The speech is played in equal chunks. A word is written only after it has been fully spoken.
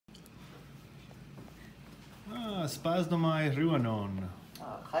spasdomai ryanon.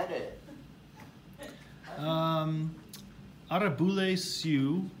 Haide. Arabule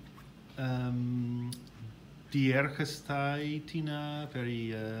siu diergestai tina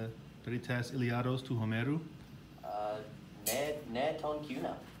Veritas Iliados tu Homeru. Ne ton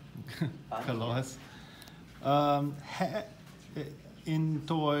cuna. Kalos. In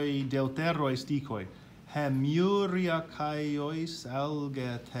toi deuteroi stikoi, he muria kaiois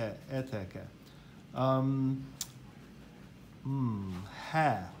alge eteke.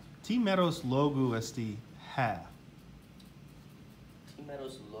 Ti meros logu esti he. Ti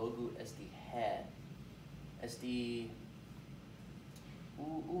meros logu esti he. Esti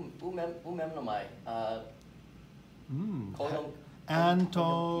memnomai.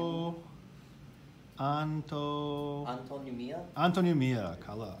 Antoniumia,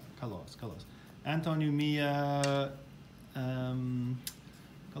 kalos. Antoniumia,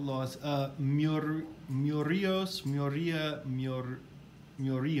 kalos,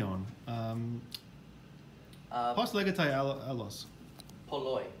 murion. Pos legatai alos.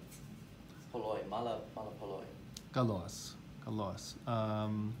 Poloi, mala poloi. Kalos.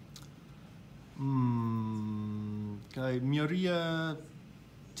 Kai muria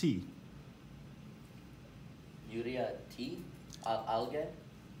ti. Muria ti? Alge?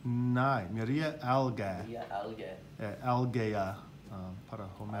 Nai, muria alga. Muria alge. Algea, para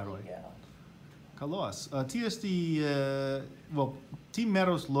Homeroi. Kalos. Ti esti, ti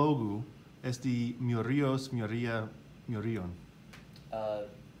meros logu esti muria, murion.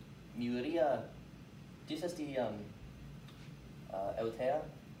 Muria, dis esti eutea?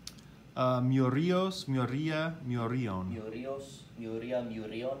 Muria, murion.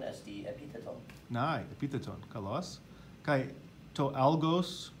 Murion esti epiteton. Nai, epiteton, kalos. Kai to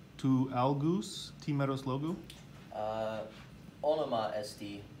algos, tu algus, ti meros logu? Onoma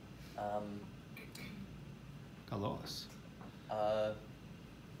esti Kalos.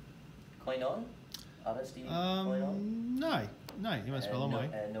 Koinon? Esti koinon? Nai, imas velomai.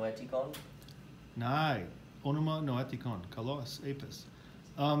 Noetikon? Nai, onoma noetikon, kalos, epis.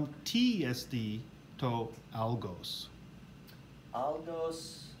 Ti esti to algos.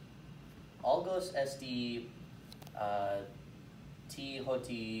 Algos esti ti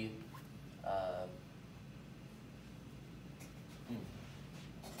hoti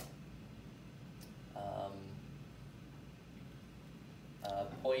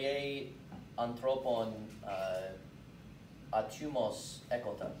poie anthropon atumos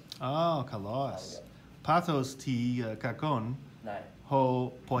ekonta. Kalos. Pathos ti kakon. Nai.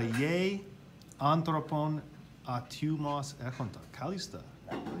 Ho poie anthropon atumos ekonta. Kalista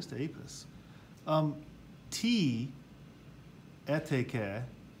epis. Ti eteke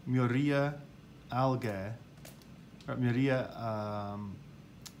muria algae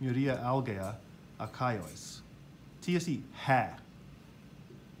akaios. Ti esti ha.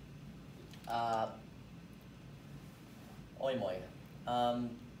 Oimoi.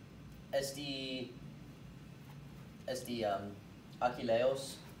 Esti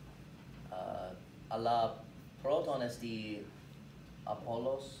Achilleos alla proton esti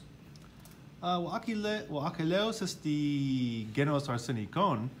Apollos. Achilleos esti genos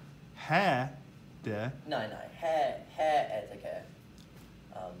arsenikon. Ha de. Nai. He eteke.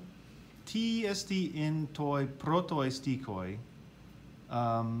 Ti esti in toi protoi stikoi.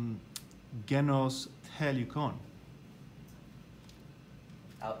 Genos telikon.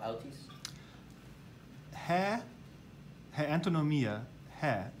 Autis. He antonomia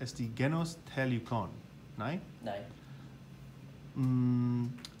esti genos telikon. Nai? Nai.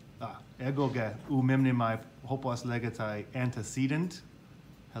 Ego ge memnemai hopos legatai antecedent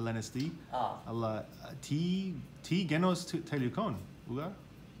Hellenisti. Alla ti genos telikon. Uga?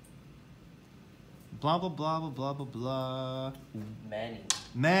 Blah blah blah blah blah blah.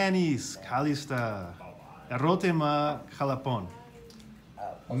 Manis kalista. Erotema kalapon.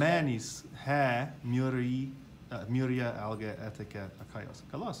 Manis muria alga etike akaios.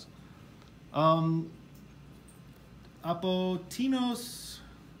 Kalos. Apotinos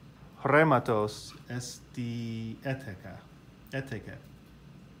rematos esti eteke.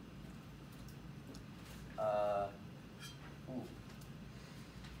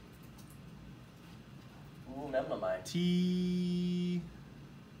 Memnomai. Ti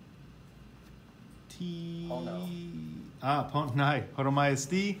Pono. Nai, horomai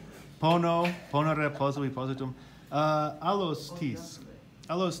esti ponere positum. Alos tis.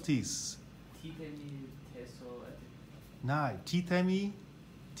 Titemi teso etike. Nai, titemi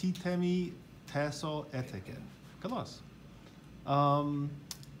teso etike. Kalos.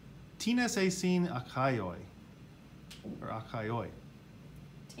 Tines esin akaioi. Or akaioi.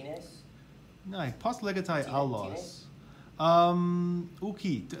 Tines? Nai, pos legatai Tine, allos.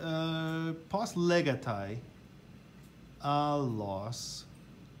 Uki, pos legatai allos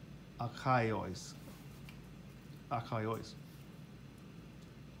Achaios. Achaios.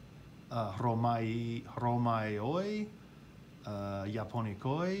 Romaioi,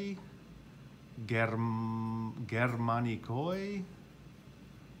 Japonicoi, Germanicoi,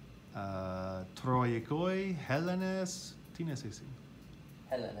 Troikoi, Hellenes, Tines isi.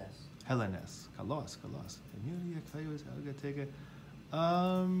 Hellenes. Hellenes, kalos. Emilia, Achaios, Algatega.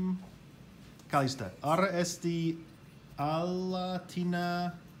 Kalista, ara esti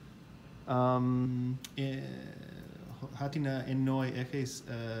alatina hatina enoi ekes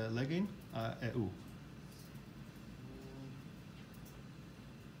legen eu.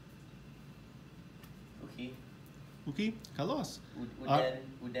 Uki. Uki, kalos.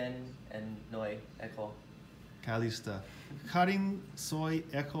 Uden and noi echo. Kalista. Karin soi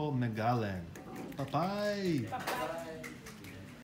echo megalen. Papai.